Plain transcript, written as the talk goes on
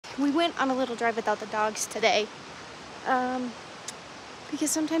we went on a little drive without the dogs today.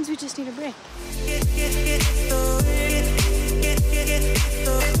 Because sometimes we just need a break.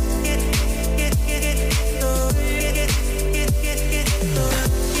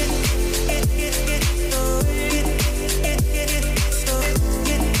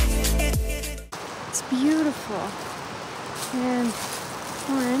 It's beautiful. And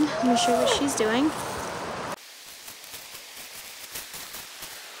Lauren, let me show you what she's doing.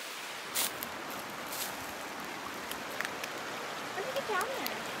 Where did you get down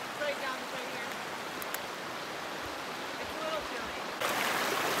there? Right down right here. It's a little chilly.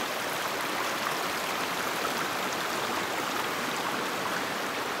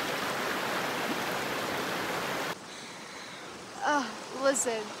 Oh,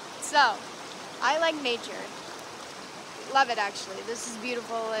 listen. So, I like nature. Love it, actually. This is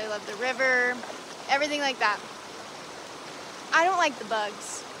beautiful. I love the river, everything like that. I don't like the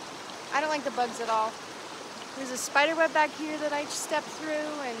bugs. I don't like the bugs at all. There's a spider web back here that I stepped through,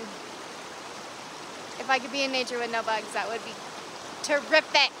 and if I could be in nature with no bugs, that would be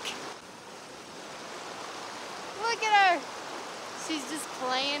terrific. Look at her. She's just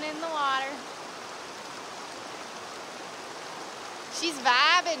playing in the water. She's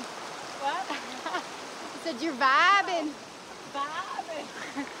vibing. What? I said you're vibing. Vibing.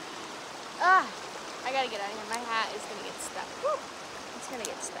 Ah, I gotta get out of here. My hat is gonna get stuck. Woo. It's gonna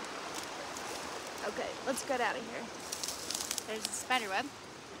get stuck. Okay, let's get out of here. There's a spider web.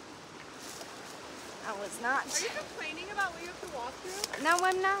 I was not. Are you complaining about what you have to walk through? No,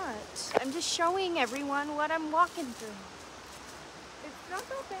 I'm not. I'm just showing everyone what I'm walking through. It's not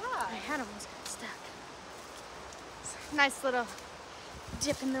that My bad. hat almost got stuck. It's a nice little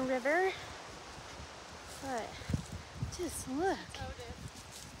dip in the river. But just look. Oh, dude.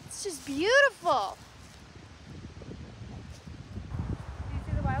 It's just beautiful. Do you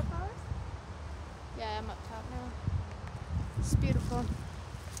see the wildflowers? Yeah, I'm up top now. It's beautiful.